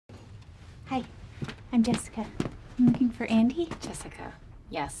Hi, I'm Jessica. I'm looking for Andy. Jessica.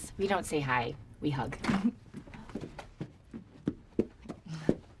 Yes, we don't say hi, we hug.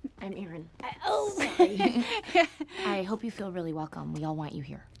 I'm Erin. Sorry. I hope you feel really welcome. We all want you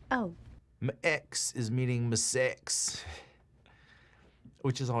here. Oh. My ex is meeting my sex,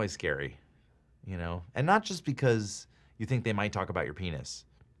 which is always scary, you know? And not just because you think they might talk about your penis.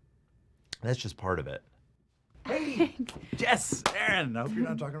 That's just part of it. Hey, Jess, Aaron, I hope you're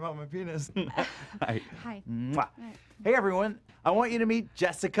not talking about my penis. Hi. Hi. Mwah. Hey, everyone. I want you to meet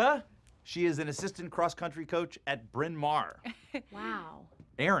Jessica. She is an assistant cross-country coach at Bryn Mawr. Wow.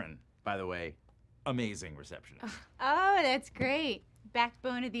 Aaron, by the way, amazing receptionist. Oh, that's great.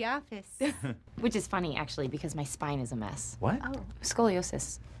 Backbone of the office. Which is funny, actually, because my spine is a mess. What? Oh.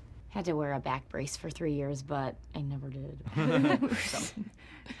 Scoliosis. Had to wear a back brace for 3 years, but I never did.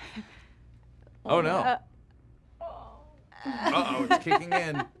 Oh, no. Uh-oh, it's kicking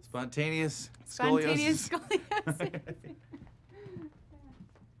in. Spontaneous scoliosis. Spontaneous scoliosis.